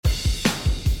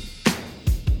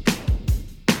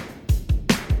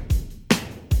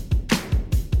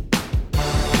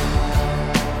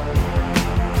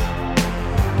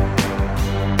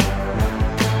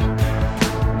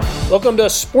Welcome to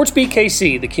Sports Beat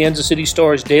KC, the Kansas City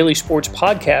Star's daily sports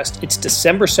podcast. It's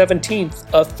December 17th,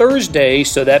 a Thursday,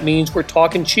 so that means we're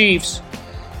talking Chiefs.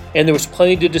 And there was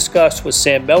plenty to discuss with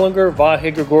Sam Mellinger,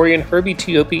 Vahe Gregorian, Herbie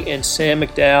Teope, and Sam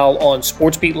McDowell on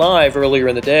Sports Beat Live earlier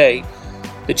in the day.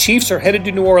 The Chiefs are headed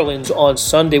to New Orleans on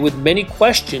Sunday with many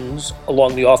questions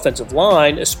along the offensive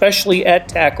line, especially at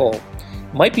tackle.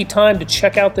 Might be time to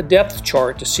check out the depth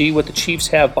chart to see what the Chiefs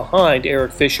have behind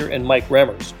Eric Fisher and Mike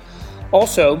Remmers.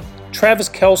 Also, Travis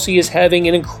Kelce is having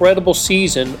an incredible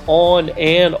season on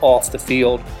and off the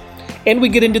field. And we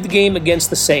get into the game against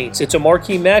the Saints. It's a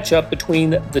marquee matchup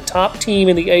between the top team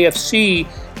in the AFC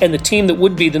and the team that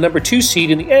would be the number 2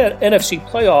 seed in the NFC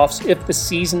playoffs if the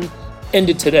season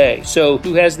ended today. So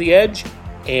who has the edge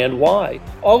and why?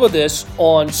 All of this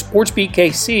on Sports Beat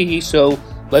KC, so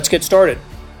let's get started.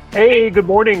 Hey, good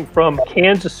morning from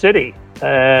Kansas City,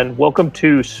 and welcome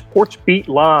to Sports Beat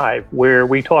Live, where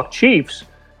we talk Chiefs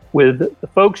with the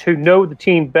folks who know the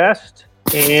team best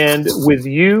and with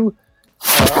you,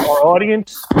 our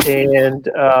audience. And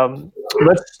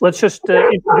let's just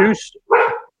introduce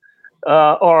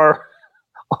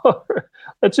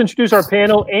let's introduce our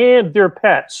panel and their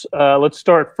pets. Let's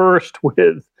start first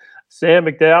with Sam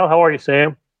McDowell. How are you,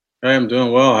 Sam? Hey, I'm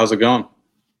doing well. How's it going?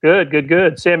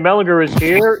 Good. Sam Mellinger is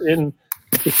here in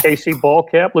the KC ball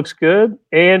cap. Looks good.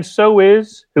 And so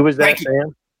is, who is that,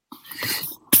 Sam?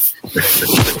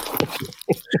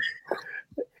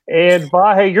 And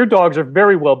Vahe, your dogs are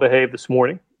very well behaved this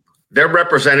morning. They're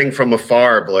representing from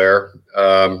afar, Blair,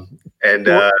 but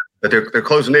they're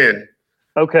closing in.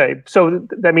 Okay, so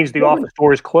that means the office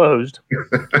door is closed.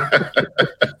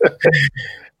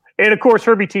 And of course,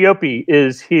 Herbie Teope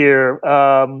is here.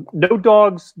 No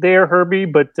dogs there, Herbie,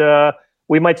 but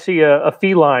we might see a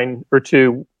feline or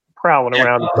two prowling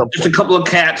around. Just a couple of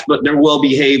cats, but they're well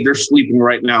behaved. They're sleeping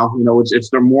right now. You know, it's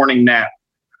their morning nap.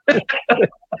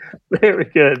 Very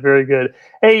good.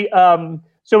 Hey,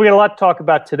 so we got a lot to talk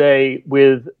about today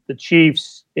with the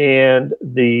Chiefs and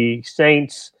the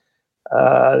Saints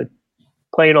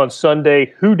playing on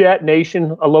Sunday. Who Dat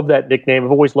Nation? I love that nickname.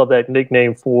 I've always loved that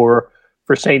nickname for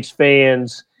Saints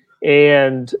fans.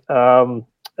 And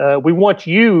we want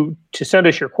you to send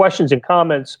us your questions and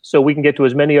comments so we can get to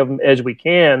as many of them as we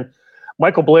can.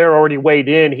 Michael Blair already weighed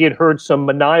in. He had heard some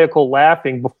maniacal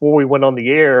laughing before we went on the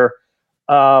air.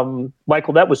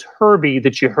 Michael, that was Herbie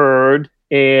that you heard.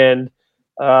 And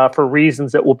for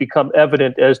reasons that will become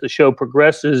evident as the show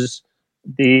progresses,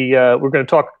 we're going to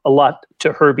talk a lot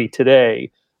to Herbie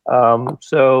today. Okay,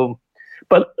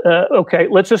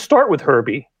 let's just start with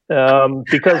Herbie.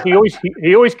 Because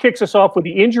he always kicks us off with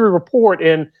the injury report,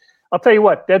 and I'll tell you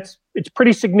what, it's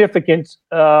pretty significant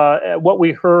what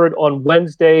we heard on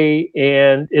Wednesday,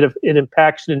 and it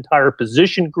impacts an entire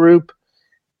position group,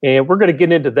 and we're going to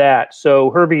get into that. So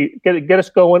Herbie, get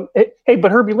us going. Hey,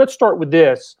 but Herbie, let's start with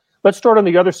this. Let's start on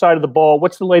the other side of the ball.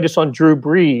 What's the latest on Drew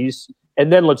Brees,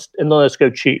 and then let's go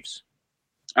Chiefs.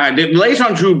 All right, the latest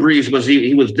on Drew Brees was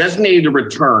he was designated to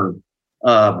return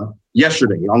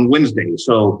yesterday on Wednesday.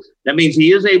 So that means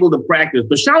he is able to practice.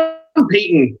 But Sean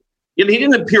Payton, he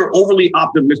didn't appear overly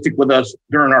optimistic with us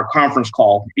during our conference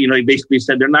call. You know, he basically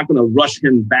said they're not going to rush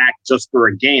him back just for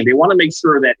a game. They want to make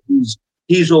sure that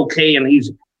he's okay and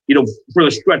he's, for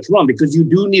the stretch run, because you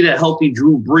do need a healthy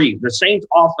Drew Brees. The Saints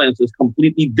offense is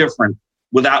completely different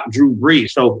without Drew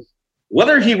Brees. So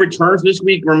whether he returns this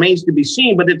week remains to be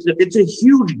seen, but it's a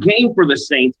huge game for the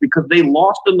Saints because they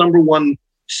lost the number 1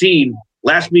 seed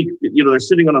last week. They're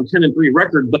sitting on a 10-3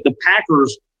 record, but the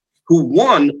Packers, who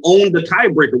won, owned the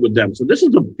tiebreaker with them. So this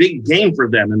is a big game for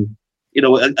them. And,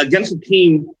 against a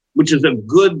team which is a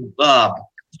good,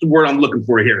 what's the word I'm looking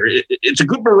for here? It's a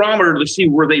good barometer to see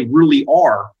where they really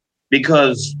are,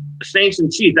 because Saints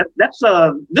and Chiefs,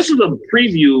 this is a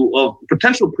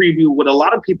potential preview what a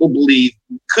lot of people believe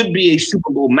could be a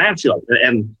Super Bowl matchup.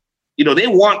 And they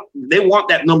want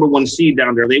that number 1 seed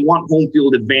down there. They want home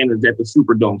field advantage at the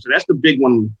Superdome. So that's the big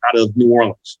one out of New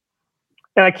Orleans.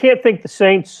 And I can't think the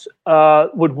Saints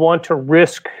would want to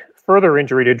risk further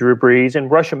injury to Drew Brees and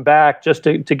rush him back just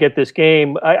to get this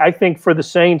game. I think for the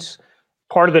Saints,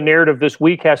 part of the narrative this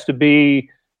week has to be,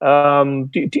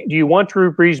 do you want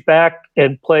Drew Brees back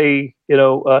and play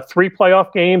 3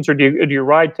 playoff games, or do you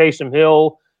ride Taysom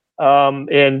Hill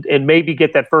and maybe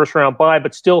get that first round bye,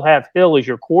 but still have Hill as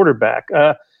your quarterback?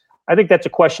 I think that's a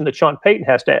question that Sean Payton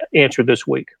has to answer this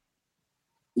week.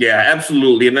 Yeah,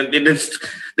 absolutely. And it's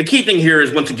the key thing here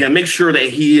is, once again, make sure that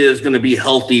he is going to be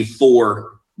healthy for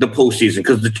the postseason,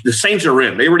 because the Saints are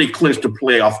in. They already clinched a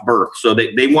playoff berth, so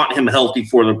they want him healthy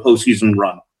for the postseason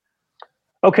run.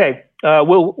 Okay,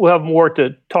 we'll have more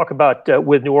to talk about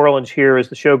with New Orleans here as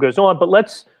the show goes on, but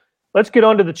let's let's get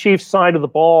on to the Chiefs side of the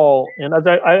ball. And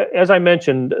as I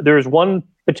mentioned, there's one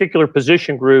particular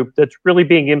position group that's really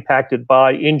being impacted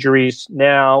by injuries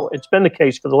now. It's been the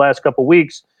case for the last couple of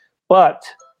weeks. But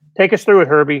take us through it,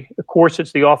 Herbie. Of course,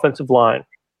 it's the offensive line.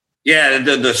 Yeah,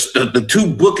 the two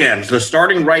bookends, the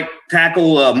starting right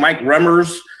tackle, Mike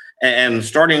Remmers, and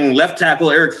starting left tackle,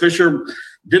 Eric Fisher,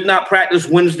 did not practice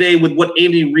Wednesday with what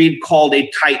Andy Reid called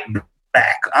a tight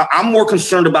back. I'm more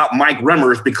concerned about Mike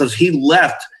Remmers because he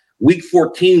left Week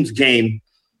 14's game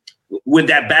with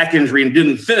that back injury and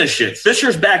didn't finish it.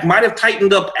 Fisher's back might have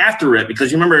tightened up after it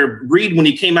because you remember Reid, when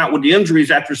he came out with the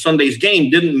injuries after Sunday's game,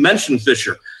 didn't mention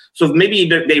Fisher. So maybe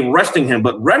they're resting him.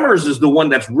 But Remmers is the one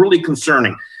that's really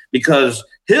concerning because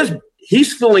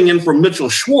he's filling in for Mitchell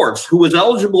Schwartz, who was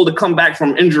eligible to come back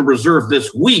from injured reserve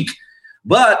this week,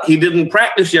 but he didn't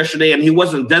practice yesterday and he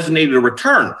wasn't designated to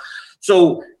return.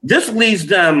 So this leaves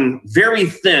them very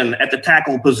thin at the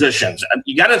tackle positions.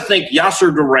 You got to think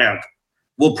Yasser Durant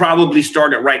will probably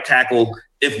start at right tackle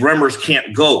if Remmers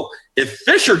can't go. If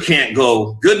Fisher can't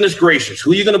go, goodness gracious,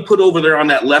 who are you going to put over there on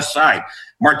that left side?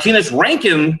 Martinez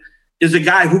Rankin is a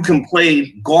guy who can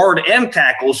play guard and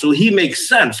tackle, so he makes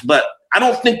sense. But I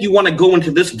don't think you want to go into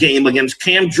this game against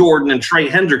Cam Jordan and Trey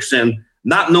Hendrickson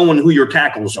not knowing who your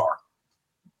tackles are.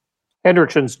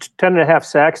 Hendrickson's 10.5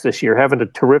 sacks this year, having a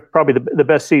terrific, probably the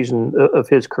best season of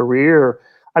his career.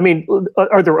 I mean,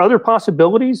 are there other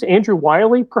possibilities? Andrew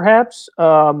Wiley, perhaps?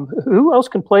 Who else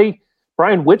can play?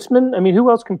 Brian Witzman? I mean,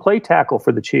 who else can play tackle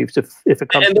for the Chiefs if it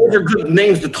comes? And those are good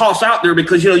names to toss out there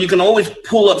because, you can always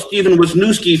pull up Steven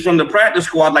Wisniewski from the practice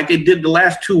squad like they did the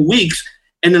last 2 weeks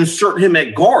and insert him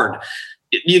at guard.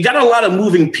 You got a lot of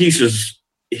moving pieces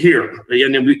here.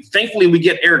 And then thankfully we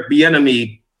get Eric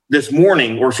Bieniemy this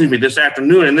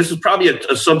afternoon. And this is probably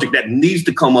a subject that needs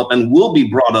to come up and will be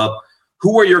brought up.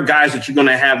 Who are your guys that you're going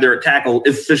to have there at tackle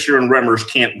if Fisher and Remmers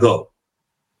can't go?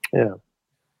 Yeah.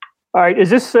 All right. Is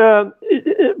this Sam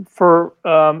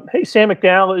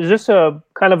McDowell, is this a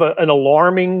kind of an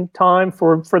alarming time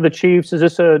for the Chiefs? Is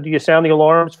this do you sound the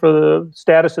alarms for the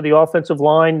status of the offensive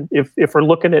line? If we're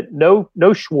looking at no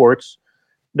Schwartz,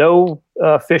 no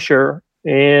Fisher,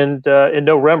 and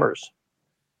no Remmers?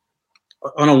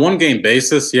 On a one-game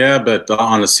basis, yeah, but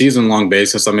on a season-long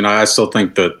basis, I mean, I still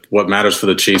think that what matters for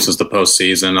the Chiefs is the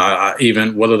postseason.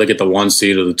 Even whether they get the 1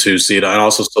 seed or the 2 seed, I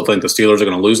also still think the Steelers are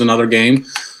going to lose another game.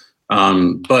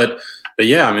 But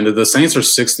yeah, I mean, the Saints are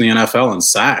 6th in the NFL in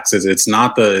sacks. It's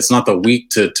not the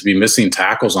week to be missing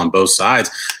tackles on both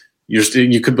sides.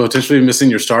 You could potentially be missing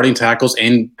your starting tackles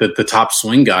and the top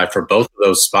swing guy for both of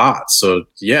those spots. So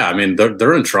yeah, I mean,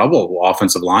 they're in trouble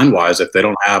offensive line wise if they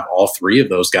don't have all 3 of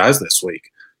those guys this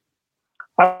week.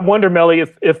 I wonder, Melly,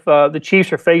 if the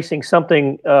Chiefs are facing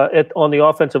something on the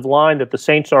offensive line that the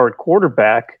Saints are at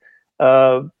quarterback.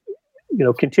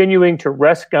 Continuing to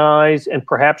rest guys and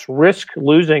perhaps risk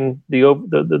losing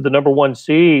the number 1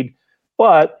 seed,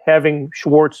 but having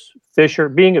Schwartz, Fisher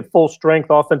being at full strength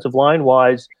offensive line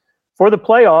wise for the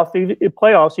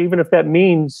playoffs, even if that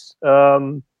means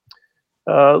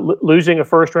losing a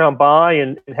first round bye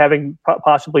and having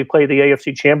possibly play the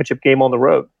AFC Championship game on the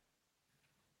road.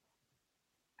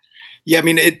 Yeah, I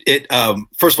mean,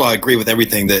 first of all, I agree with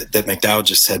everything that McDowell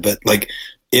just said, but like,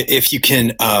 if you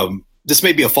can, this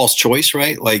may be a false choice,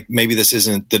 right? Like maybe this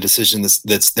isn't the decision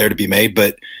that's there to be made,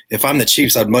 but if I'm the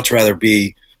Chiefs, I'd much rather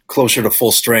be closer to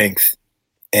full strength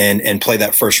and play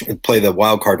the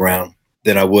wild card round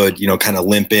than I would, kind of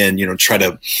limp in, try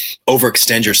to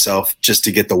overextend yourself just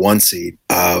to get the 1 seed.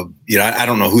 I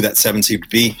don't know who that 7 seed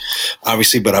would be,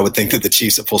 obviously, but I would think that the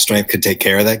Chiefs at full strength could take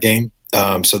care of that game.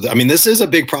 This is a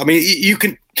big problem. I mean, you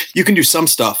can do some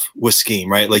stuff with scheme,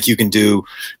 right? Like you can do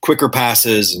quicker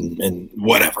passes and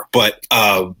whatever, but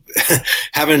they're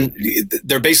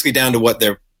basically down to what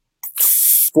their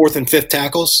 4th and 5th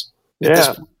tackles.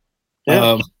 Yeah.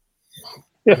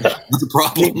 That's a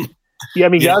problem. Yeah, I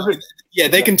mean,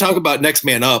 they can talk about next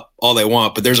man up all they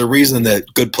want, but there's a reason that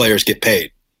good players get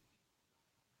paid.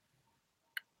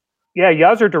 Yeah,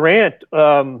 Yasser Durant,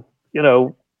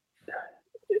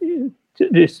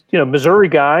 this Missouri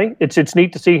guy. It's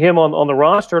neat to see him on the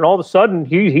roster, and all of a sudden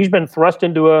he's been thrust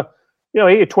into he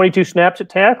had 22 snaps at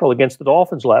tackle against the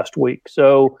Dolphins last week.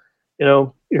 So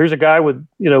here's a guy with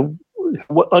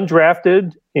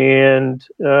undrafted and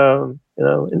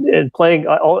playing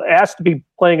asked to be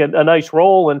playing a nice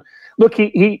role. And look,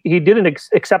 he did an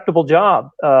acceptable job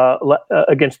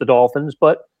against the Dolphins,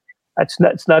 but it's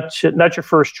not your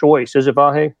first choice, is it,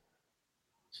 Vahe?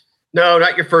 No,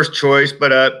 not your first choice,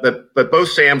 but both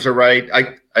Sams are right.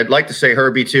 I'd like to say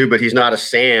Herbie too, but he's not a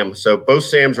Sam, so both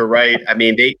Sams are right. I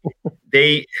mean,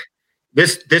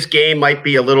 this game might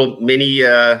be a little mini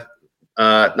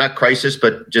not crisis,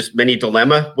 but just mini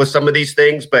dilemma with some of these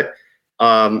things. But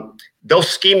they'll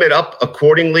scheme it up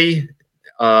accordingly.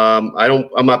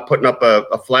 I'm not putting up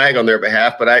a flag on their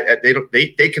behalf, but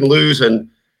they can lose and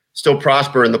still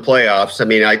prosper in the playoffs. I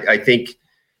mean, I think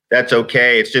that's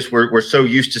okay. It's just we're so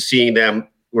used to seeing them.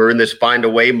 We're in this find a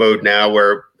way mode now,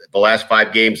 where the last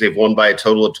 5 games they've won by a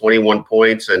total of 21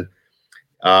 points, and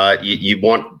you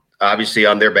want obviously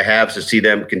on their behalf to see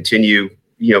them continue,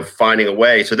 finding a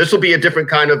way. So this will be a different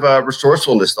kind of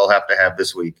resourcefulness they'll have to have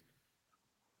this week.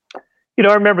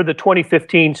 I remember the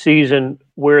 2015 season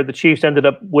where the Chiefs ended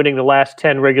up winning the last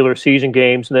 10 regular season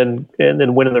games and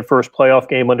then winning their first playoff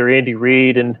game under Andy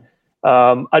Reid. And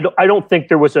I don't think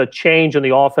there was a change in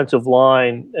the offensive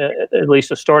line, at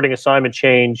least a starting assignment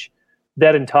change,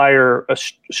 that entire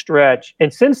stretch.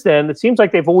 And since then, it seems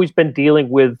like they've always been dealing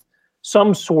with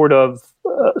some sort of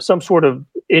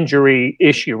injury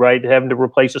issue, right? Having to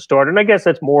replace a starter. And I guess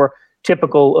that's more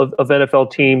typical of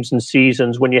NFL teams and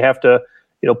seasons when you have to,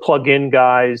 plug in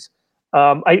guys.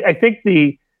 I think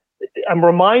I'm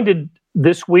reminded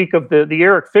this week of the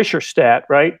Eric Fisher stat,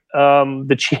 right?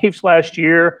 The Chiefs last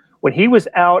year, when he was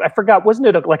out, I forgot, wasn't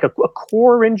it like a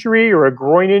core injury or a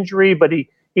groin injury? But he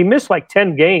missed like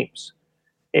 10 games.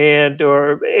 Obviously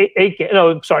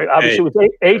it was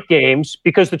 8 games,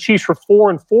 because the Chiefs were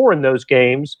 4-4 in those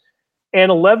games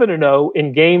and 11-0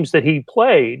 in games that he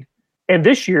played. And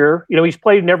this year, he's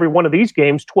played in every one of these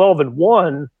games,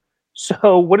 12-1.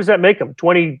 So what does that make him?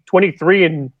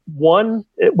 23-1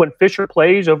 when Fisher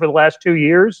plays over the last 2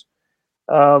 years.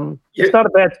 It's not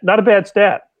a bad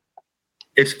stat.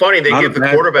 It's funny they give the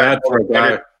quarterback for a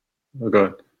guy. Oh, go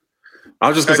ahead. I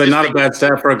was just going to say, not a bad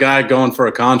stat for a guy going for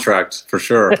a contract, for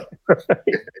sure.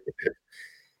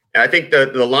 I think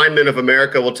the linemen of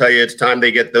America will tell you it's time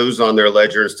they get those on their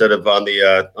ledger instead of on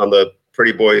the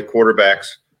pretty boy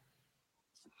quarterbacks.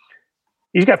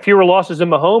 He's got fewer losses than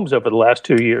Mahomes over the last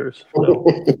 2 years. So.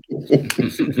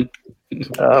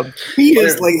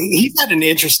 He's had an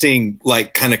interesting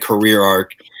kind of career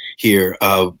arc here.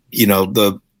 The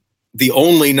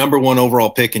only number 1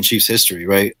 overall pick in Chiefs history,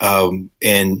 right?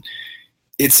 And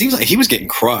it seems like he was getting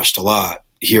crushed a lot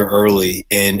here early.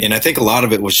 And I think a lot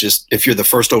of it was just, if you're the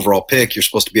first overall pick, you're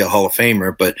supposed to be a Hall of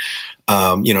Famer. But,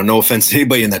 no offense to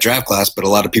anybody in that draft class, but a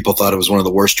lot of people thought it was one of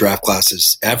the worst draft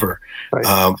classes ever.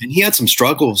 Right. And he had some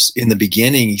struggles in the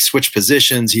beginning. He switched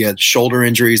positions. He had shoulder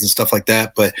injuries and stuff like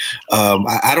that. But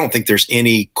I don't think there's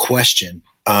any question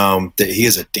that he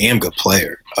is a damn good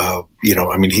player.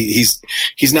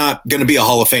 He's not going to be a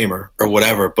Hall of Famer or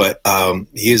whatever, but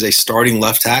he is a starting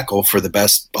left tackle for the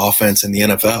best offense in the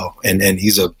NFL, and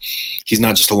he's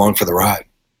not just along for the ride.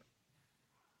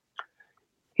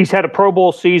 He's had a Pro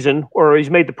Bowl season, or he's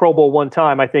made the Pro Bowl one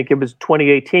time. I think it was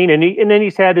 2018, and then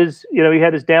he's had his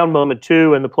down moment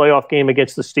too in the playoff game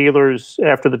against the Steelers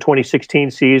after the 2016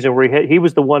 season, where he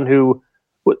was the one who.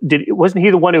 Wasn't he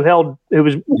the one who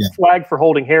was flagged for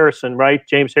holding Harrison, right?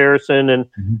 James Harrison, and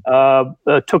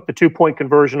took the 2-point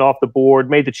conversion off the board,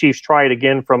 made the Chiefs try it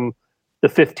again from the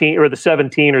 15 or the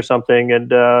 17 or something,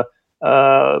 and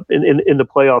in the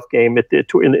playoff game in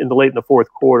the late in the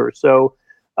fourth quarter. So,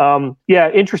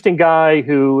 interesting guy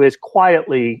who has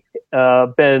quietly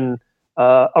been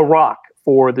a rock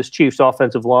for this Chiefs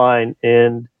offensive line,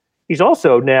 and he's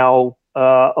also now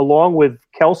along with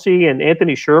Kelce and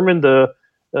Anthony Sherman, the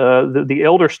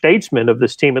elder statesman of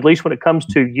this team, at least when it comes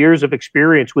to years of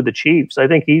experience with the Chiefs. I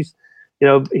think he's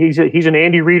an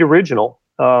Andy Reid original,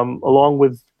 along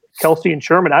with Kelce and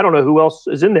Sherman. I don't know who else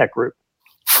is in that group.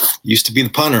 Used to be the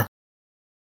punter.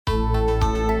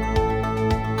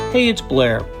 Hey, it's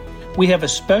Blair. We have a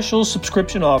special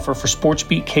subscription offer for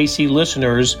SportsBeat KC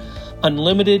listeners: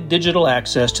 unlimited digital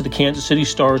access to the Kansas City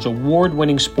Star's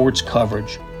award-winning sports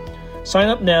coverage. Sign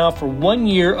up now for 1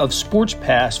 year of Sports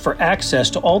Pass for access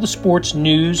to all the sports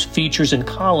news, features, and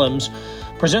columns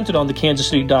presented on the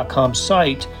kansascity.com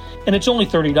site, and it's only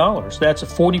 $30. That's a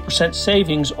 40%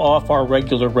 savings off our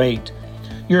regular rate.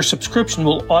 Your subscription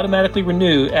will automatically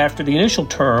renew after the initial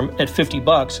term at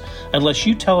 $50 unless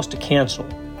you tell us to cancel.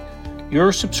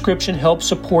 Your subscription helps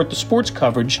support the sports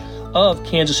coverage of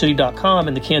kansascity.com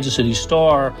and the Kansas City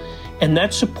Star, and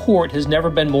that support has never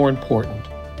been more important.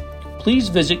 Please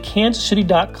visit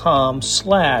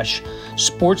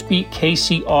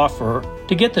kansascity.com/SportsBeatKC offer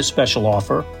to get this special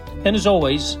offer. And as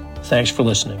always, thanks for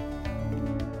listening.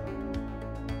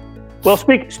 Well,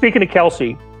 speaking of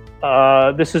Kelce,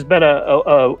 this has been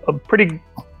a pretty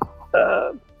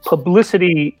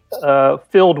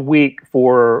publicity-filled week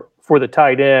for the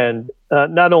tight end.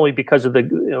 Not only because of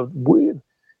the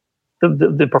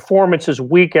performances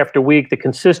week after week, the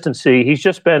consistency. He's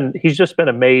just been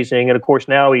amazing, and of course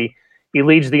now he He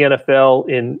leads the NFL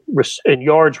in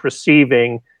yards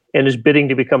receiving and is bidding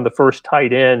to become the first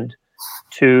tight end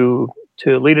to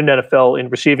lead an NFL in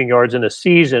receiving yards in a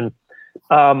season.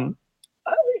 And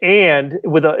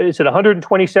is it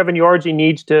 127 yards he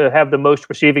needs to have the most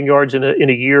receiving yards in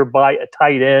a year by a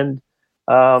tight end,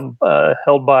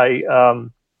 held by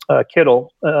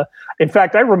Kittle. In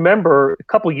fact, I remember a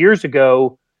couple years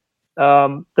ago,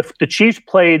 the Chiefs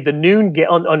played the noon game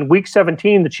on week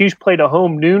 17. The Chiefs played a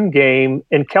home noon game,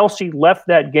 and Kelce left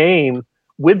that game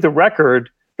with the record.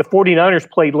 The 49ers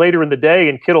played later in the day,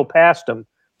 and Kittle passed him.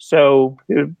 So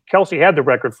Kelce had the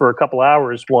record for a couple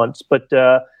hours once, but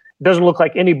it doesn't look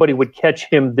like anybody would catch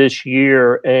him this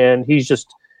year. And he's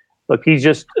just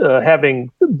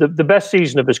having the best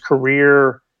season of his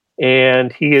career.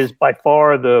 And he is by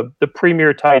far the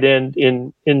premier tight end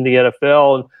in the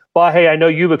NFL. And Vahe, I know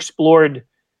you've explored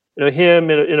him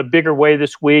in a bigger way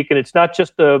this week, and it's not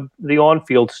just the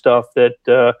on-field stuff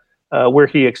that where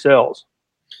he excels.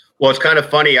 Well, it's kind of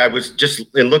funny. I was just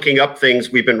in looking up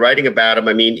things we've been writing about him.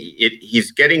 I mean,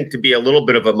 he's getting to be a little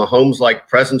bit of a Mahomes-like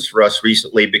presence for us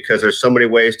recently because there's so many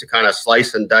ways to kind of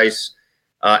slice and dice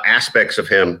aspects of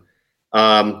him.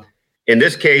 In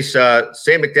this case,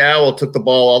 Sam McDowell took the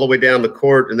ball all the way down the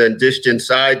court and then dished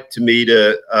inside to me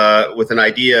with an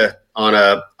idea on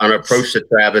an approach to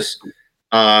Travis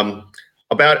about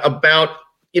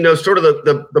sort of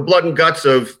the blood and guts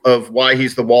of why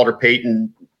he's the Walter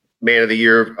Payton Man of the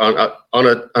Year on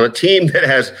a team that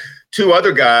has two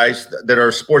other guys that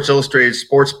are Sports Illustrated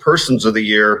Sports Persons of the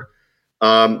Year.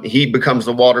 He becomes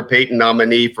the Walter Payton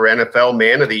nominee for NFL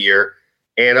Man of the Year.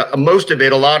 And most of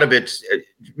it, a lot of it's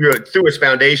through his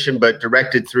foundation, but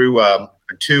directed through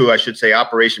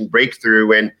Operation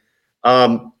Breakthrough. And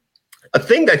a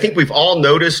thing that I think we've all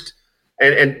noticed,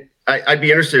 and I'd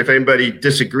be interested if anybody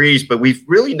disagrees, but we've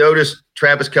really noticed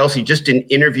Travis Kelce just in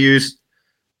interviews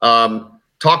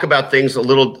talk about things a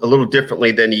little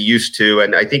differently than he used to.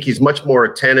 And I think he's much more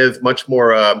attentive, much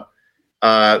more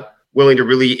willing to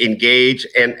really engage.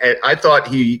 And I thought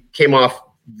he came off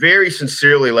very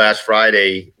sincerely last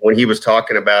Friday when he was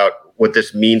talking about what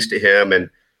this means to him and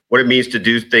what it means to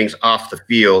do things off the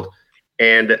field.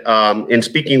 And in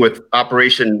speaking with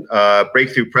Operation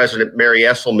Breakthrough President Mary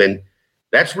Esselman,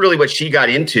 that's really what she got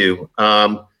into.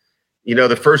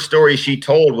 The first story she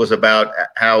told was about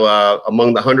how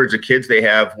among the hundreds of kids they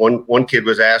have, one kid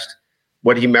was asked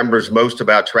what he remembers most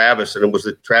about Travis, and it was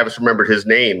that Travis remembered his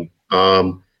name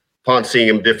upon seeing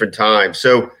him different times.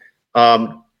 So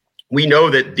we know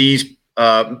that these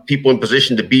people in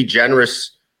position to be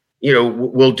generous,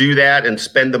 will do that and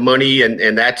spend the money,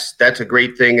 and that's a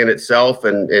great thing in itself,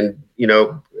 and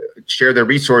share their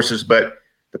resources. But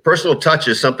the personal touch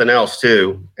is something else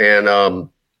too, and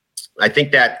I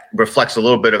think that reflects a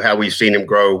little bit of how we've seen him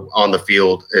grow on the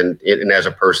field and as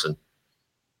a person.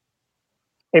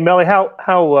 Hey, Melly, how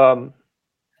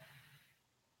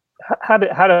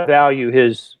to value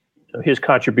his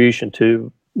contribution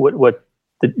to what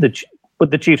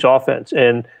the Chiefs' offense?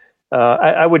 And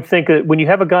I would think that when you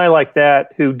have a guy like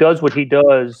that who does what he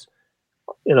does,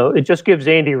 it just gives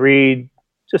Andy Reid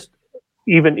just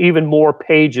even more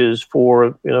pages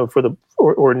for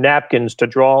napkins to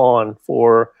draw on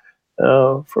for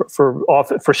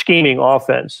scheming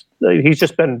offense. He's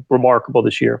just been remarkable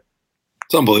this year.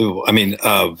 It's unbelievable. I mean,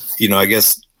 I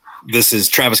guess this is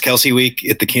Travis Kelce week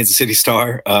at the Kansas City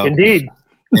Star. Indeed.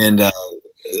 And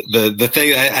the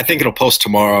thing, I think it'll post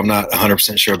tomorrow. I'm not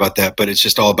 100% sure about that, but it's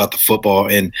just all about the football.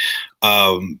 And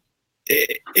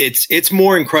it's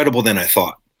more incredible than I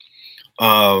thought.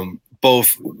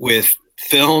 Both with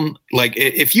film, like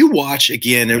if you watch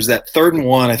again, there was that 3rd and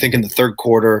 1, I think in the third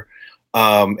quarter.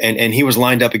 And he was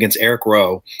lined up against Eric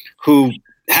Rowe, who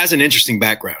has an interesting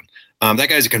background. That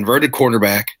guy's a converted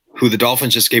quarterback who the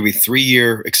Dolphins just gave a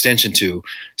 3-year extension to,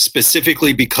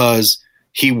 specifically because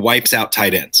he wipes out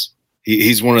tight ends.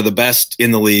 He's one of the best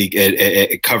in the league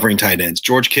at covering tight ends.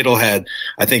 George Kittle had,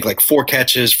 I think, like 4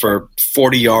 catches for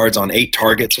 40 yards on 8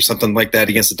 targets or something like that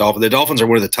against the Dolphins. The Dolphins are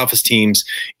one of the toughest teams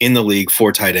in the league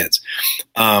for tight ends.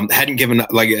 Hadn't given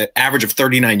like an average of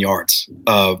 39 yards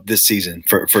this season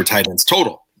for tight ends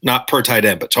total, not per tight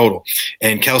end, but total.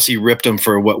 And Kelce ripped him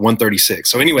for 136.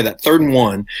 So anyway, that 3rd and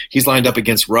 1, he's lined up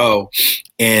against Rowe,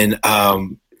 and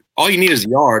all you need is a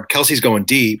yard. Kelce's going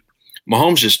deep.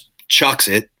 Mahomes just chucks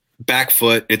it. Back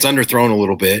foot, it's underthrown a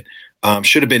little bit.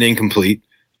 Should have been incomplete.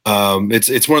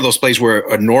 It's one of those plays where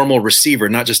a normal receiver,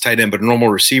 not just tight end, but a normal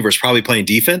receiver is probably playing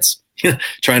defense,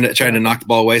 trying to knock the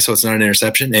ball away so it's not an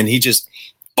interception. And he just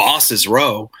bosses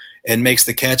Rowe and makes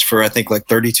the catch for, I think, like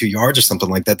 32 yards or something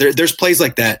like that. There's plays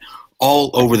like that all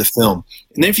over the film.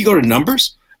 And then if you go to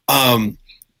numbers,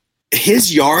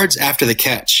 his yards after the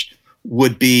catch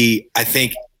would be, I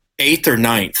think, 8th or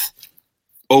 9th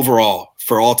overall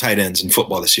for all tight ends in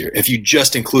football this year, if you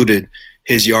just included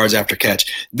his yards after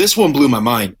catch. This one blew my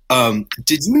mind.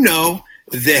 Did you know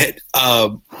that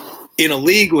in a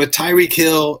league with Tyreek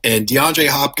Hill and DeAndre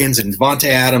Hopkins and Devontae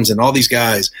Adams and all these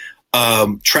guys,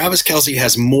 Travis Kelce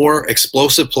has more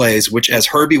explosive plays, which, as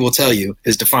Herbie will tell you,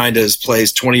 is defined as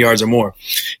plays 20 yards or more.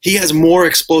 He has more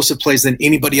explosive plays than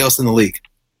anybody else in the league.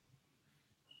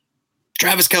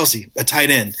 Travis Kelce, a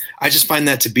tight end. I just find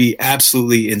that to be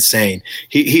absolutely insane.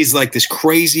 He's like this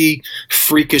crazy,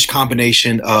 freakish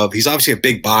combination of – he's obviously a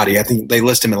big body. I think they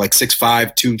list him at like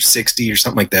 6'5", 260 or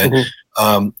something like that.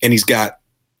 Mm-hmm. And he's got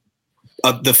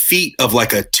the feet of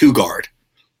like a two-guard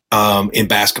in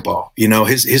basketball. You know,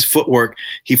 his footwork,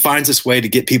 he finds this way to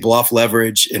get people off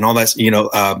leverage and all that,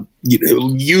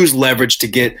 use leverage to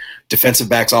get defensive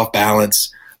backs off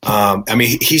balance. I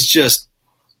mean, he's just –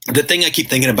 the thing I keep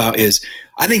thinking about is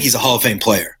I think he's a Hall of Fame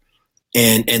player,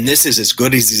 and this is as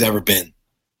good as he's ever been.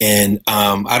 And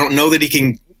I don't know that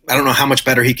I don't know how much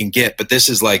better he can get, but this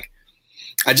is like,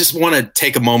 I just want to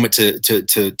take a moment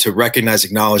to recognize,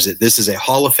 acknowledge that this is a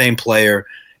Hall of Fame player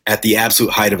at the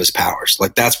absolute height of his powers.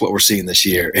 Like, that's what we're seeing this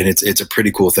year, and it's a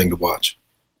pretty cool thing to watch.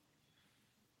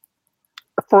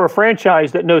 For a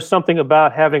franchise that knows something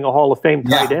about having a Hall of Fame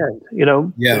tight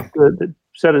end,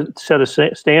 set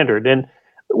a standard. And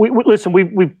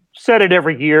we've said it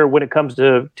every year when it comes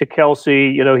to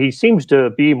Kelce. You know, he seems to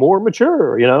be more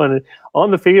mature, you know, and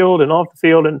on the field and off the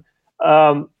field. And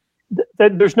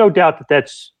there's no doubt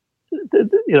that's, you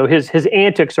know, his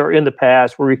antics are in the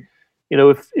past. Where, you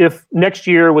know, if next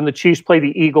year when the Chiefs play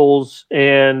the Eagles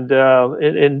and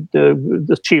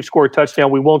the Chiefs score a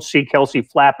touchdown, we won't see Kelce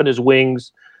flapping his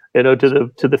wings, you know,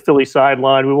 to the Philly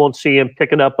sideline. We won't see him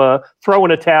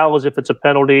throwing a towel as if it's a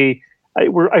penalty.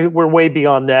 We're way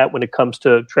beyond that when it comes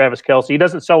to Travis Kelce. He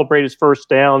doesn't celebrate his first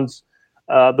downs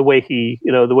the way he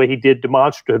did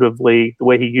demonstratively, the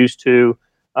way he used to.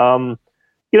 When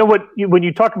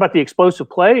you talk about the explosive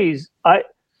plays,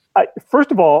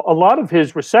 first of all, a lot of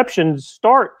his receptions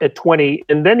start at 20,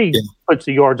 and then he puts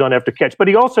the yards on after catch. But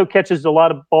he also catches a lot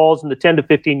of balls in the 10 to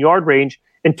 15 yard range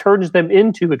and turns them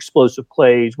into explosive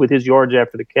plays with his yards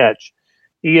after the catch.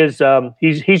 He is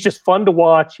he's just fun to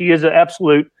watch. He is an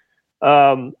absolute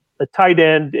a tight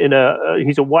end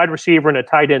he's a wide receiver in a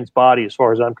tight end's body, as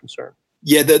far as I'm concerned.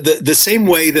 Yeah, the same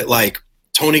way that like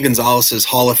Tony Gonzalez's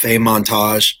Hall of Fame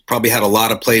montage probably had a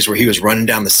lot of plays where he was running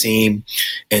down the seam,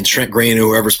 and Trent Green,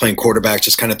 whoever's playing quarterback,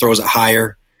 just kind of throws it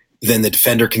higher than the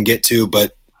defender can get to,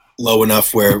 but low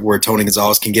enough where Tony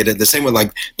Gonzalez can get it. The same way,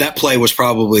 like that play was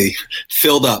probably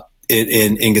filled up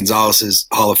in Gonzalez's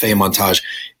Hall of Fame montage,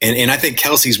 and I think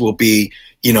Kelce's will be,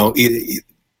 you know,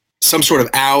 some sort of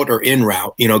out or in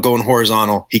route, you know, going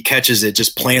horizontal. He catches it,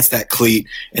 just plants that cleat,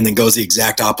 and then goes the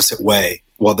exact opposite way,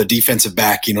 while the defensive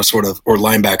back, you know, sort of, or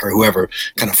linebacker, whoever,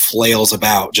 kind of flails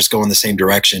about, just going the same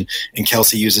direction. And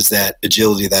Kelce uses that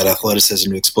agility, that athleticism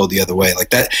to explode the other way.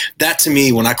 Like that to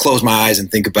me, when I close my eyes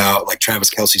and think about like Travis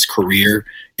Kelce's career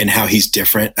and how he's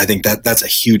different, I think that's a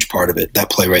huge part of it, that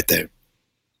play right there.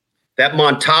 That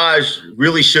montage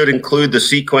really should include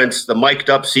the mic'd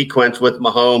up sequence with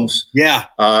Mahomes. Yeah.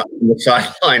 On the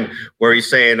sideline, where he's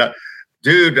saying,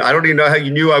 dude, I don't even know how you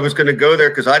knew I was going to go there,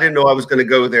 because I didn't know I was going to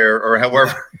go there, or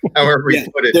however he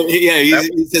put it. Yeah,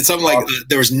 he said something like,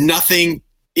 there was nothing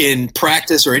in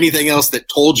practice or anything else that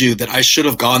told you that I should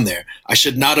have gone there. I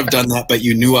should not have done that, but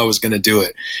you knew I was going to do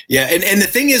it. Yeah, and the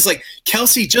thing is, like,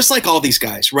 Kelce, just like all these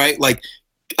guys, right? Like,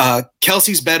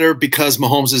 Kelce's better because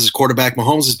Mahomes is his quarterback.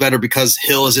 Mahomes is better because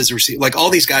Hill is his receiver. Like, all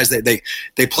these guys, they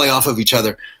play off of each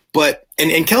other. But and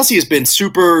Kelce has been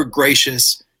super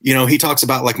gracious. You know, he talks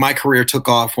about, like, my career took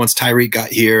off once Tyreek got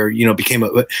here. You know,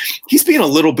 he's being a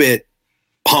little bit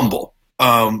humble,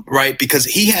 right? Because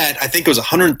he had, I think it was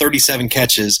 137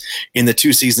 catches in the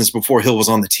 2 seasons before Hill was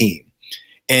on the team,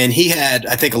 and he had,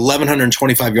 I think,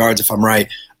 1,125 yards, if I'm right.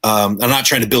 I'm not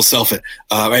trying to Bill Self it,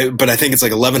 but I think it's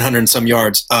like 1,100 and some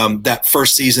yards. That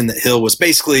first season that Hill was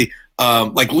basically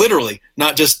like literally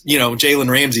not just, you know,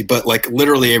 Jalen Ramsey, but like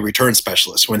literally a return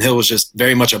specialist, when Hill was just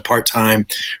very much a part-time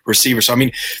receiver. So, I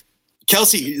mean,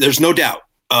 Kelce, there's no doubt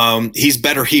he's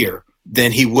better here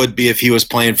than he would be if he was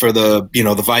playing for the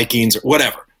Vikings or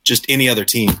whatever, just any other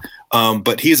team.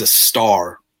 But he is a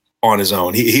star on his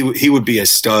own. He would be a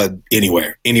stud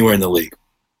anywhere in the league.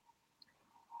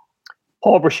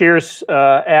 Paul Brashears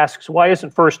asks, why isn't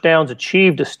first downs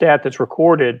achieved a stat that's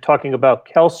recorded? Talking about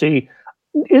Kelce,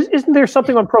 isn't there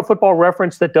something on Pro Football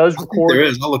Reference that does record? There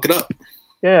is. I'll look it up.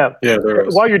 Yeah, there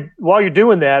is. While you're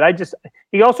doing that,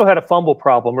 he also had a fumble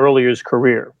problem earlier in his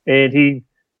career, and he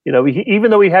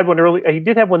even though he had one early, he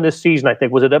did have one this season. I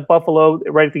think was it at Buffalo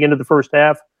right at the end of the first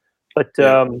half, but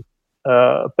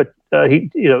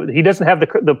he doesn't have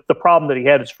the problem that he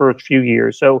had his first few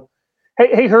years. So,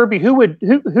 hey Herbie, who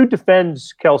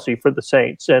defends Kelce for the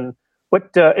Saints, and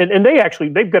what and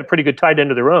they've got a pretty good tight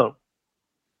end of their own.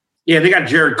 Yeah, they got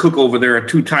Jared Cook over there, a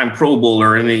 2-time Pro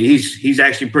Bowler, and he's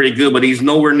actually pretty good, but he's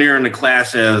nowhere near in the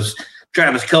class as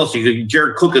Travis Kelce.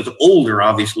 Jared Cook is older,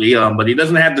 obviously, but he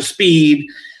doesn't have the speed.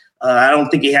 I don't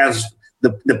think he has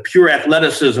the pure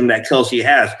athleticism that Kelce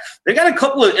has. They got a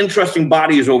couple of interesting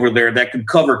bodies over there that could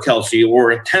cover Kelce or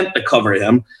attempt to cover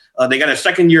him. They got a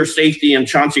second-year safety in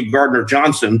Chauncey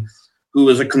Gardner-Johnson, who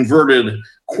is a converted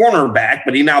cornerback,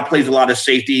 but he now plays a lot of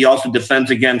safety. He also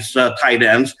defends against tight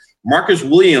ends. Marcus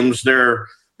Williams, their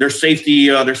safety,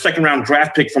 their second-round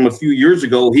draft pick from a few years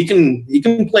ago, he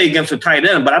can play against a tight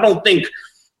end, but I don't think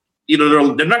they're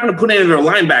not going to put any of their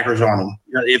linebackers on him.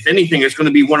 If anything, it's going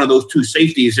to be one of those two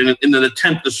safeties in an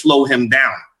attempt to slow him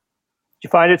down. Did you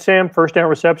find it, Sam? First down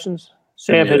receptions.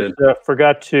 Sam had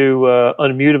forgot to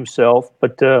unmute himself,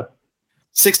 but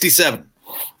 67.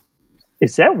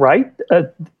 Is that right?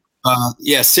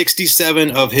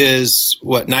 67 of his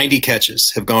 90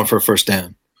 catches have gone for a first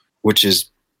down, which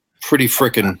is pretty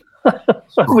freaking.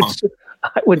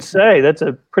 I would say that's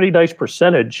a pretty nice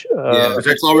percentage.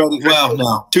 It's already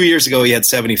no. 2 years ago he had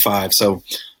 75, so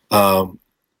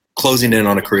closing in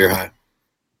on a career high.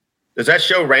 Does that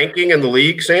show ranking in the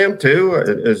league, Sam? Too?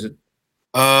 Is it?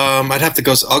 I'd have to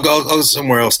go. I'll go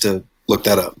somewhere else to look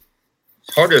that up.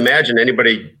 It's hard to imagine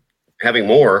anybody having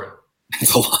more.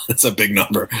 It's a lot. It's a big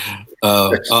number.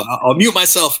 I'll mute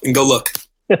myself and go look.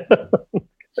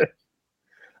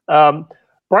 Brian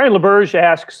LaBerge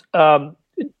asks,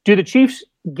 do the Chiefs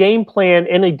game plan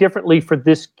any differently for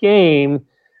this game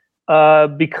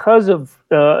because of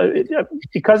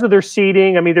their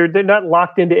seeding? I mean, they're not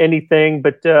locked into anything,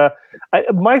 but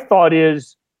my thought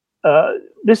is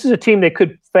this is a team they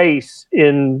could face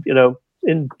in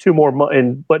 2 more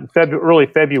months, early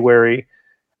February.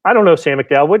 I don't know, Sam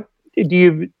McDowell. What do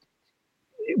you,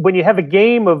 when you have a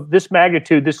game of this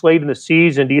magnitude this late in the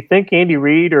season, do you think Andy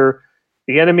Reid or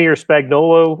the enemy or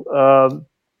Spagnuolo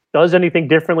does anything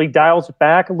differently, dials it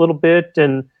back a little bit,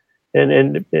 and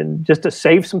just to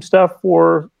save some stuff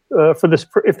for this,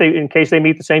 in case they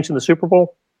meet the Saints in the Super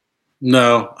Bowl?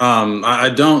 No, I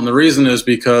don't. And the reason is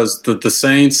because the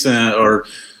Saints or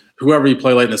whoever you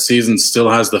play late in the season still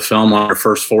has the film on your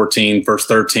first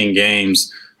 13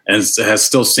 games and has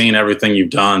still seen everything you've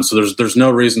done. So there's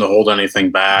no reason to hold anything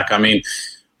back. I mean,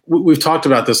 we've talked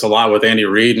about this a lot with Andy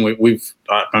Reid, and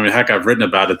I've written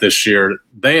about it this year.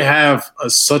 They have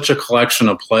such a collection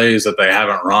of plays that they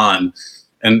haven't run.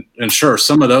 And sure,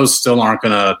 some of those still aren't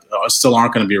going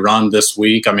to be run this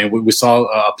week. I mean, we saw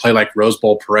a play like Rose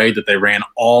Bowl Parade that they ran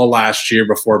all last year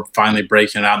before finally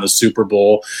breaking it out in the Super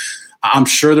Bowl. I'm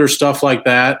sure there's stuff like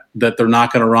that they're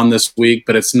not going to run this week,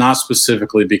 but it's not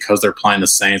specifically because they're playing the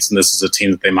Saints and this is a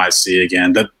team that they might see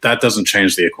again. That doesn't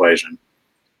change the equation.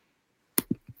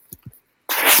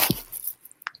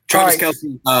 Travis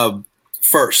Kelce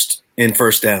first in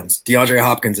first downs. DeAndre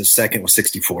Hopkins is second with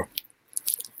 64.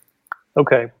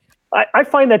 Okay. I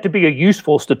find that to be a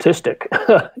useful statistic,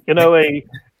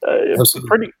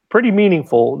 pretty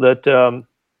meaningful that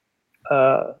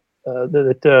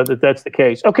that's the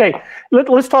case. Okay,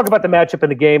 let's talk about the matchup in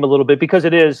the game a little bit, because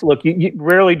it is, look, you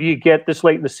rarely do you get this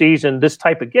late in the season this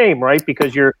type of game, right?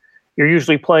 Because you're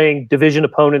usually playing division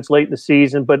opponents late in the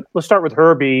season. But let's start with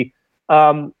Herbie.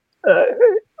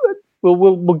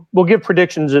 We'll give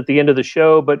predictions at the end of the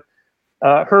show, but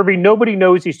Herbie, nobody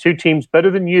knows these two teams better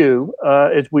than you,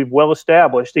 as we've well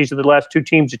established. These are the last two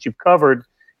teams that you've covered,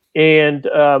 and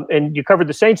you covered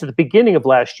the Saints at the beginning of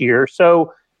last year,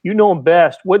 so you know them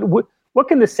best. What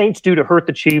can the Saints do to hurt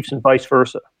the Chiefs and vice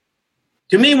versa?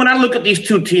 To me, when I look at these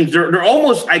two teams, they're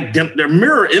almost they're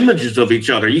mirror images of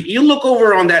each other. You look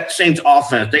over on that Saints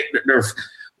offense.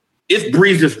 If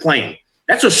Breeze is playing,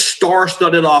 that's a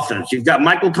star-studded offense. You've got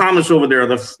Michael Thomas over there,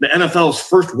 the NFL's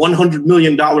first $100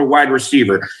 million wide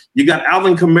receiver. You got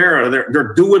Alvin Kamara,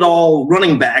 their do-it-all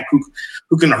running back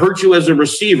who can hurt you as a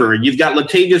receiver. You've got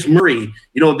Latavius Murray.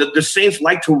 The Saints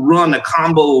like to run a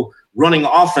combo running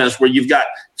offense where you've got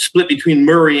split between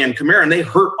Murray and Kamara, and they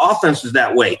hurt offenses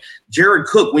that way. Jared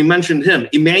Cook, we mentioned him.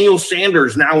 Emmanuel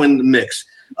Sanders now in the mix.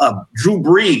 Drew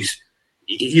Brees,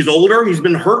 he's older. He's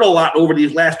been hurt a lot over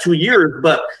these last 2 years,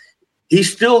 but he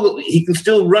can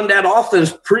still run that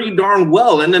offense pretty darn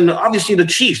well. And then obviously the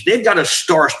Chiefs, they've got a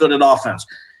star-studded offense.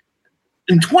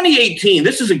 In 2018,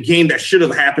 this is a game that should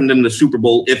have happened in the Super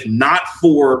Bowl if not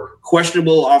for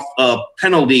questionable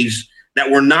penalties that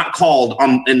were not called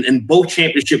in both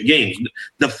championship games.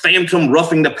 The phantom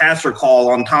roughing the passer call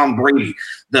on Tom Brady,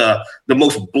 the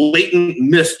most blatant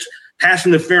missed pass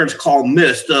interference call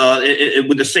missed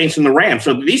with the Saints and the Rams.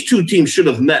 So these two teams should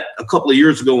have met a couple of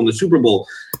years ago in the Super Bowl.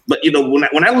 But,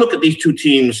 when I look at these two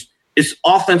teams, it's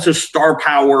offensive star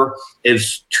power.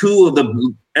 It's two of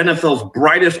the NFL's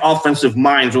brightest offensive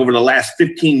minds over the last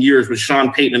 15 years with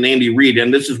Sean Payton and Andy Reid.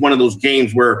 And this is one of those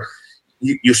games where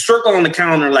you circle on the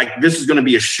calendar like this is going to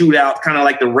be a shootout, kind of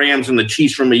like the Rams and the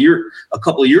Chiefs from a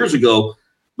couple of years ago.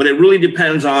 But it really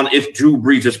depends on if Drew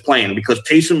Brees is playing, because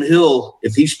Taysom Hill,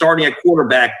 if he's starting at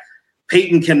quarterback,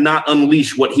 Peyton cannot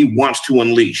unleash what he wants to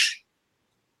unleash.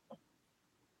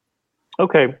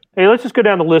 Okay. Hey, let's just go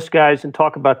down the list, guys, and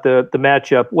talk about the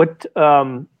matchup.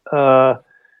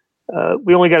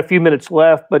 We only got a few minutes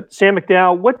left, but Sam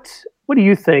McDowell, what do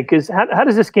you think? How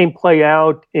does this game play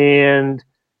out? And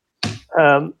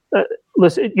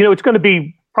listen, it's going to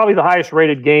be probably the highest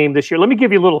rated game this year. Let me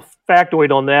give you a little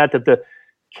factoid on that the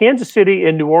Kansas City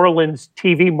and New Orleans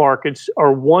TV markets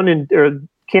are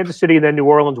Kansas City and then New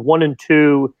Orleans 1 and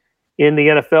 2 in the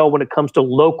NFL when it comes to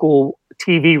local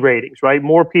TV ratings, right?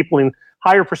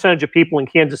 Higher percentage of people in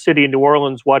Kansas City and New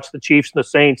Orleans watch the Chiefs and the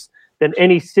Saints than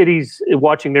any cities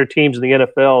watching their teams in the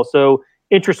NFL. So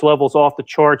interest levels off the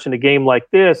charts in a game like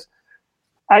this.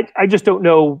 I just don't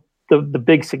know the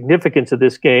big significance of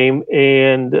this game.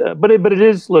 And but it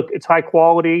is, look, it's high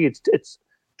quality. It's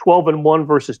 12-1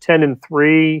 versus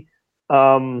 10-3.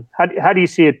 How do you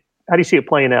see it? How do you see it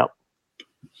playing out?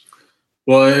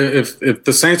 Well, if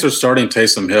the Saints are starting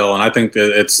Taysom Hill, and I think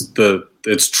that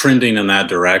it's trending in that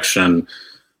direction,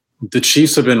 the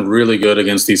Chiefs have been really good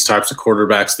against these types of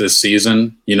quarterbacks this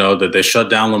season. That they shut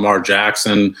down Lamar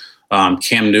Jackson.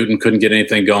 Cam Newton couldn't get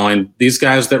anything going. These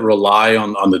guys that rely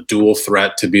on the dual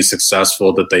threat to be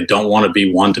successful, that they don't want to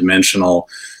be one-dimensional,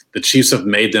 the Chiefs have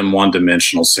made them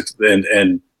one-dimensional,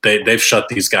 and they've shut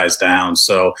these guys down.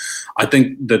 So I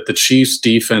think that the Chiefs'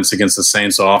 defense against the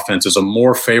Saints' offense is a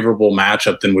more favorable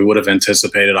matchup than we would have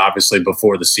anticipated, obviously,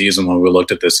 before the season when we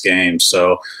looked at this game.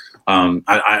 So I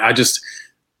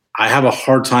have a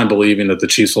hard time believing that the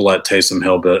Chiefs will let Taysom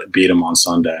Hill beat them on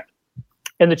Sunday.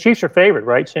 And the Chiefs are favored,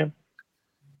 right, Sam?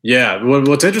 Yeah.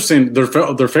 What's interesting, they're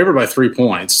favored by 3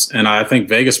 points, and I think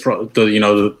Vegas,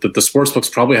 the sports books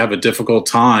probably have a difficult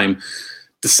time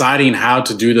deciding how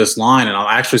to do this line. And I'm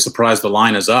actually surprised the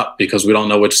line is up because we don't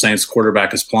know which Saints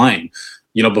quarterback is playing.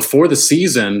 Before the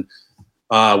season,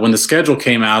 when the schedule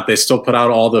came out, they still put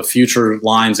out all the future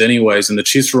lines anyways, and the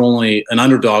Chiefs were only an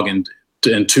underdog in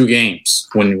 2 games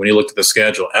when you looked at the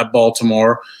schedule, at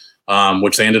Baltimore,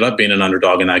 which they ended up being an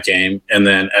underdog in that game, and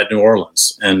then at New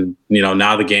Orleans. And,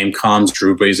 now the game comes,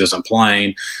 Drew Brees isn't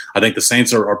playing. I think the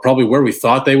Saints are probably where we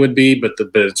thought they would be, but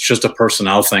it's just a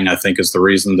personnel thing, I think, is the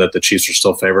reason that the Chiefs are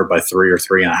still favored by 3 or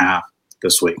 3.5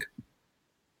 this week.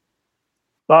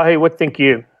 Hey, what think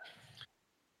you?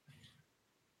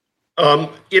 I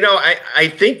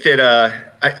think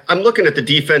that I'm looking at the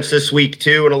defense this week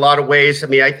too in a lot of ways. I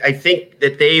mean, I think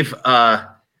that they've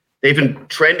been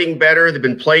trending better. They've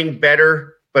been playing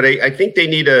better, but I think they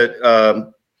need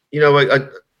a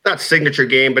not signature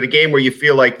game, but a game where you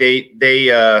feel like they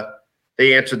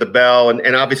answered the bell,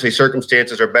 and obviously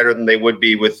circumstances are better than they would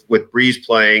be with Brees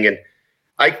playing. And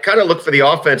I kind of look for the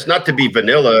offense not to be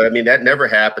vanilla. I mean, that never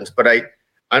happens, but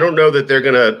I don't know that they're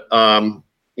going to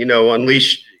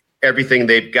unleash everything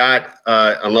they've got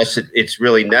unless it's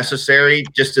really necessary,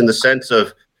 just in the sense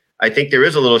of I think there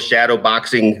is a little shadow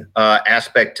boxing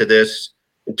aspect to this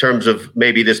in terms of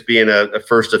maybe this being a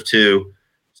first of 2.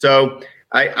 So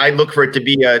I look for it to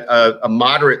be a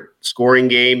moderate scoring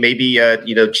game, maybe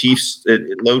Chiefs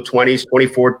low 20s,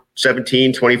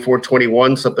 24-17,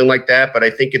 24-21, something like that. But I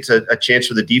think it's a chance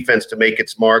for the defense to make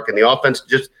its mark and the offense to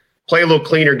just play a little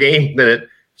cleaner game than it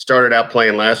started out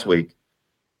playing last week.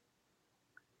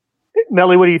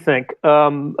 Melly, what do you think?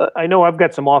 I know I've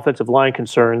got some offensive line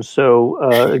concerns. So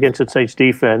against the Saints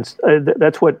defense,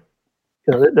 that's what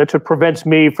prevents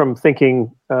me from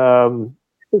thinking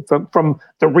from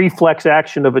the reflex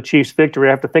action of a Chiefs victory.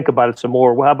 I have to think about it some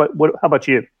more. How about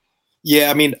you? Yeah,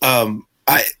 I mean,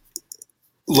 I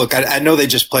know they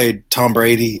just played Tom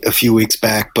Brady a few weeks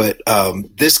back, but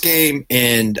this game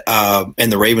and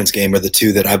the Ravens game are the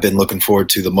two that I've been looking forward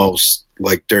to the most,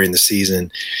 like during the season.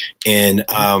 And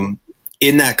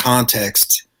in that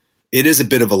context, it is a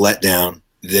bit of a letdown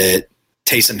that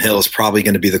Taysom Hill is probably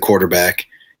going to be the quarterback,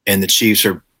 and the Chiefs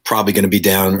are probably going to be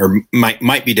down or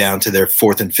might be down to their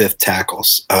 4th and 5th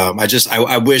tackles.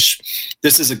 I wish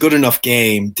this is a good enough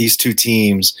game, these two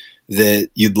teams, that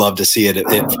you'd love to see it at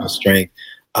full strength.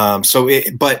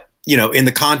 But in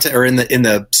the content or in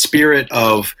the spirit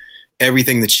of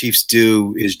everything the Chiefs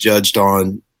do is judged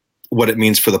on what it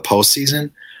means for the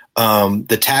postseason.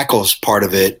 The tackles part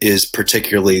of it is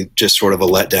particularly just sort of a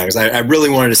letdown because I really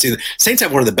wanted to see the Saints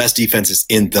have one of the best defenses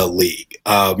in the league.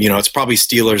 It's probably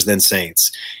Steelers then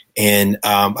Saints. And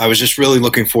I was just really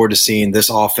looking forward to seeing this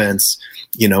offense,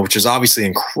 which is obviously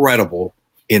incredible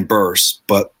in bursts,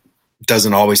 but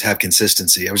doesn't always have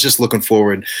consistency. I was just looking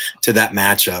forward to that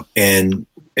matchup. And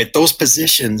at those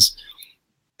positions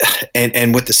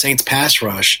and with the Saints pass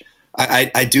rush,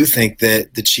 I do think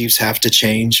that the Chiefs have to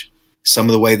change some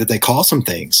of the way that they call some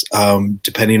things,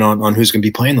 depending on who's going to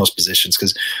be playing those positions.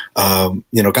 Because,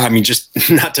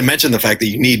 just not to mention the fact that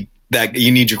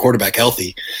you need your quarterback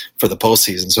healthy for the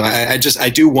postseason. So I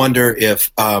do wonder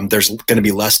if there's going to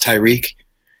be less Tyreek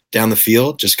down the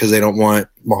field just because they don't want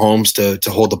Mahomes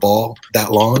to hold the ball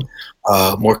that long,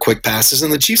 more quick passes.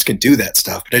 And the Chiefs can do that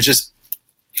stuff. But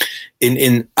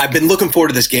I've been looking forward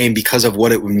to this game because of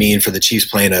what it would mean for the Chiefs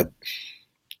playing a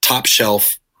top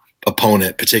shelf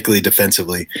opponent, particularly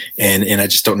defensively. And I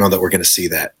just don't know that we're going to see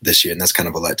that this year. And that's kind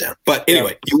of a letdown. But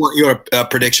anyway, you want your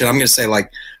prediction? I'm going to say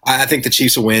I think the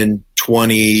Chiefs will win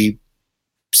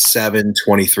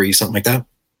 27-23, something like that.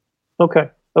 Okay.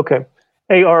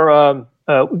 Hey,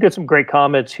 we got some great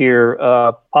comments here.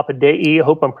 Papa Dei, I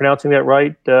hope I'm pronouncing that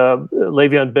right.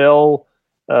 Le'Veon Bell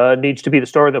needs to be the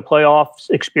star of the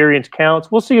playoffs. Experience counts.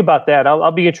 We'll see about that.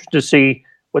 I'll be interested to see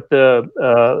what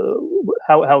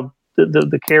how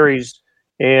the carries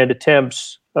and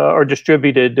attempts are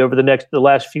distributed over the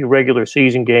last few regular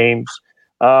season games.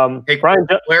 Hey, Brian,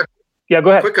 Blair, yeah,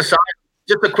 go ahead.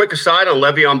 Just a quick aside on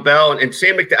Le'Veon Bell and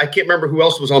Sam McDowell. I can't remember who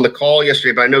else was on the call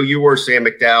yesterday, but I know you were, Sam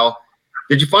McDowell.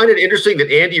 Did you find it interesting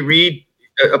that Andy Reid,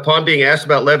 upon being asked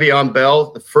about Le'Veon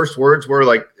Bell, the first words were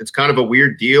like, it's kind of a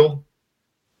weird deal?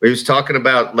 He was talking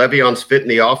about Le'Veon's fit in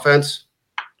the offense.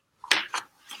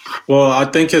 Well, I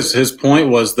think his point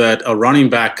was that a running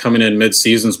back coming in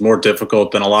midseason is more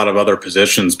difficult than a lot of other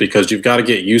positions because you've got to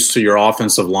get used to your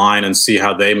offensive line and see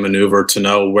how they maneuver to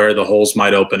know where the holes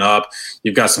might open up.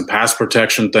 You've got some pass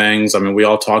protection things. I mean, we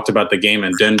all talked about the game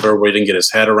in Denver where he didn't get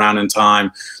his head around in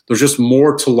time. There's just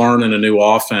more to learn in a new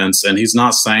offense, and he's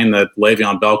not saying that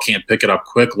Le'Veon Bell can't pick it up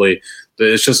quickly.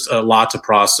 It's just a lot to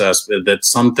process, that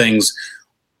some things –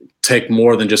 take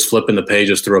more than just flipping the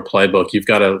pages through a playbook. You've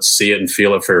got to see it and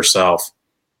feel it for yourself.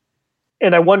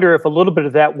 And I wonder if a little bit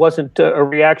of that wasn't a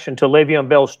reaction to Le'Veon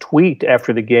Bell's tweet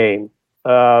after the game.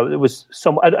 It was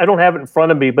I don't have it in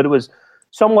front of me, but it was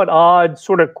somewhat odd,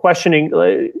 sort of questioning.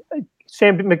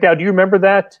 Sam McDowell, do you remember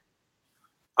that?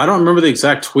 I don't remember the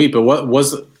exact tweet, but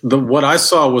what I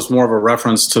saw was more of a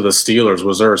reference to the Steelers.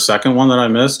 Was there a second one that I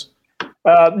missed?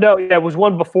 No, it was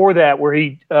one before that where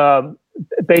he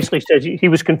basically said he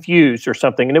was confused or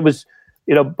something. And it was,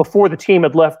 before the team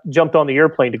had jumped on the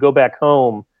airplane to go back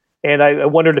home. And I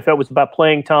wondered if that was about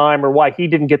playing time or why he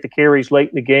didn't get the carries late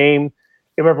in the game.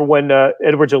 I remember when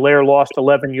Edwards-Helaire lost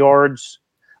 11 yards,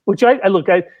 which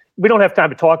we don't have time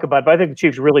to talk about, but I think the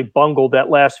Chiefs really bungled that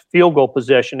last field goal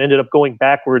possession, ended up going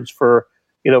backwards for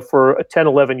 10,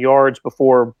 11 yards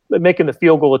before making the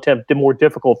field goal attempt more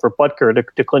difficult for Butker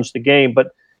to clinch the game.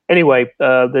 But anyway,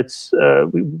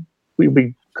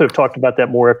 we could have talked about that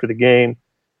more after the game.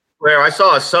 Where I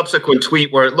saw a subsequent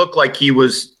tweet where it looked like it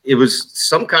was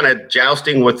some kind of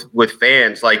jousting with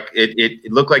fans. Like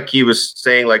it looked like he was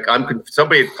saying like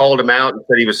somebody had called him out and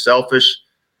said he was selfish,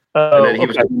 and then he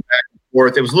was going back and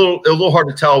forth. It was a little hard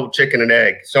to tell chicken and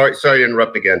egg. Sorry to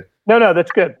interrupt again. No,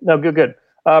 that's good. No, good.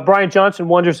 Brian Johnson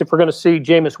wonders if we're going to see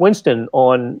Jameis Winston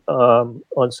on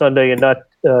Sunday and not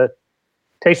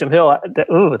Taysom Hill.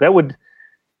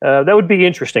 That would be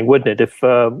interesting, wouldn't it? If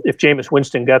Jameis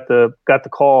Winston got the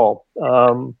call,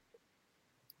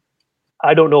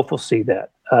 I don't know if we'll see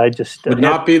that. It would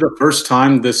not be the first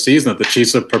time this season that the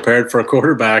Chiefs have prepared for a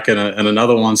quarterback and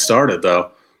another one started,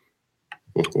 though.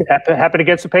 It happened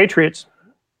against the Patriots.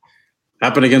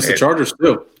 Happened against the Chargers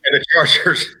too. And the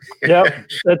Chargers. Yeah,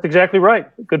 that's exactly right.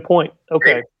 Good point.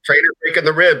 Okay. Trainer breaking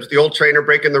the ribs, the old trainer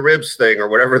breaking the ribs thing, or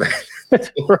whatever that.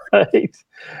 That's right.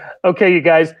 Okay, you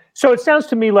guys. So it sounds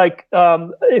to me like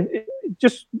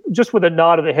just with a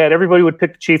nod of the head, everybody would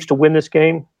pick the Chiefs to win this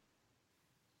game.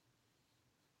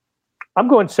 I'm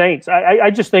going Saints.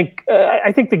 I just think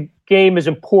I think the game is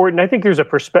important. I think there's a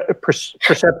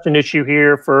perception issue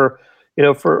here for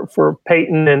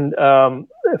Peyton and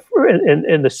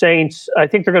the Saints. I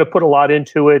think they're going to put a lot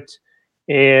into it,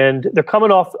 and they're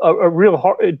coming off a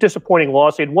real disappointing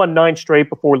loss. They had won 9 straight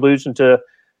before losing to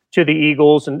the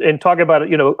Eagles, and talking about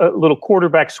a little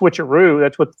quarterback switcheroo.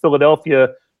 That's what Philadelphia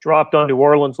dropped on New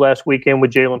Orleans last weekend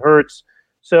with Jalen Hurts.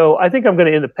 So I think I'm going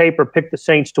to, in the paper, pick the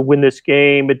Saints to win this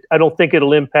game. I don't think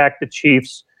it'll impact the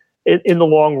Chiefs in the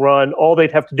long run. All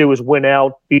they'd have to do is win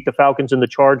out, beat the Falcons and the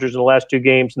Chargers in the last 2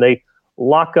 games, and they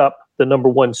lock up the number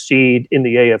 1 seed in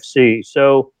the AFC.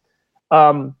 So,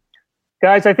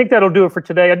 guys, I think that'll do it for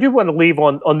today. I do want to leave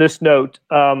on this note,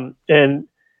 and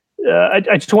I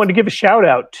just wanted to give a shout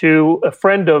out to a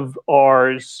friend of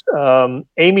ours,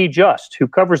 Amy Just, who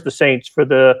covers the Saints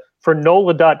for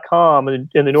NOLA.com and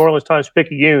the New Orleans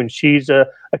Times-Picayune. She's a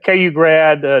KU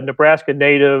grad, a Nebraska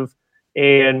native,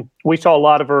 and we saw a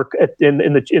lot of her in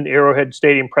the Arrowhead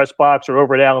Stadium press box or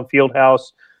over at Allen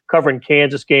Fieldhouse covering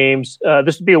Kansas games.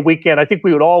 This would be a weekend I think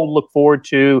we would all look forward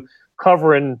to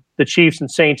covering the Chiefs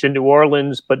and Saints in New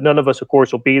Orleans, but none of us, of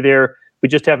course, will be there. We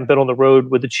just haven't been on the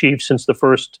road with the Chiefs since the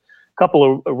first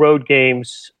couple of road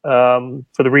games for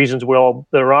the reasons that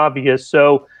are obvious.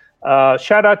 So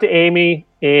shout out to Amy,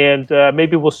 and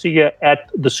maybe we'll see you at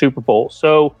the Super Bowl.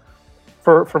 So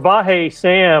for Vahe,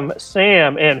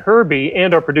 Sam, and Herbie,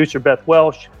 and our producer, Beth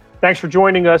Welsh, thanks for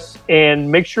joining us,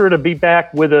 and make sure to be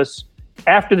back with us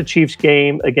after the Chiefs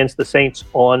game against the Saints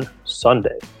on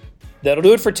Sunday. That'll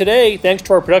do it for today. Thanks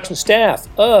to our production staff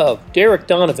of Derek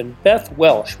Donovan, Beth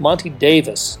Welsh, Monty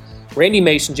Davis, Randy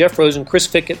Mason, Jeff Rosen, Chris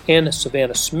Fickett, and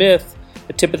Savannah Smith.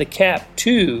 A tip of the cap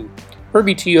to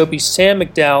Herbie Teope, Sam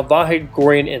McDowell, Vahe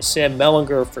Gregorian, and Sam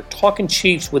Mellinger for talking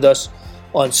Chiefs with us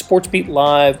on SportsBeat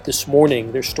Live this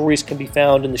morning. Their stories can be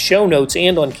found in the show notes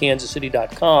and on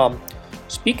kansascity.com.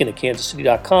 Speaking of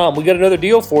kansascity.com, we got another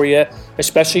deal for you,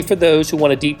 especially for those who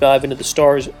want to deep dive into the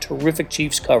Stars' terrific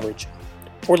Chiefs coverage.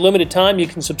 For a limited time, you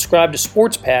can subscribe to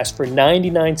Sports Pass for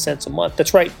 99 cents a month.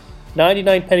 That's right,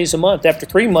 99 pennies a month. After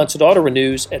 3 months, it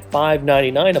auto-renews at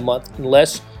 $5.99 a month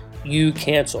unless you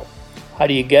cancel. How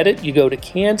do you get it? You go to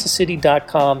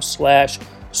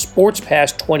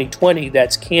kansascity.com/SportsPass2020.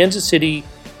 That's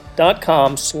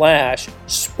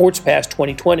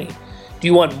kansascity.com/SportsPass2020. Do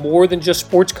you want more than just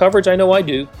sports coverage? I know I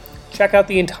do. Check out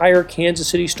the entire Kansas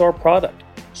City Star product.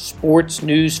 Sports,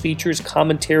 news, features,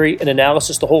 commentary, and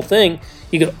analysis, the whole thing.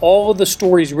 You get all of the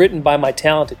stories written by my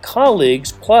talented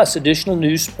colleagues, plus additional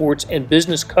news, sports, and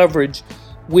business coverage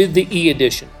with the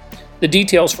e-edition. The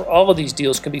details for all of these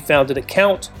deals can be found at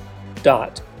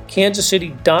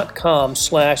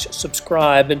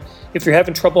account.kansascity.com/subscribe. And if you're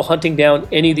having trouble hunting down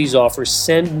any of these offers,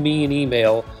 send me an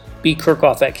email,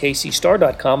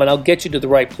 bkirkhoff@kcstar.com, and I'll get you to the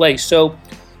right place. So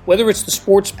whether it's the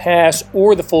Sports Pass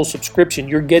or the full subscription,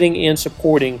 you're getting and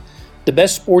supporting the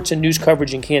best sports and news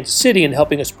coverage in Kansas City and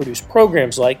helping us produce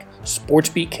programs like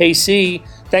SportsBeat KC.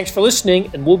 Thanks for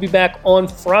listening, and we'll be back on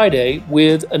Friday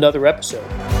with another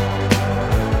episode.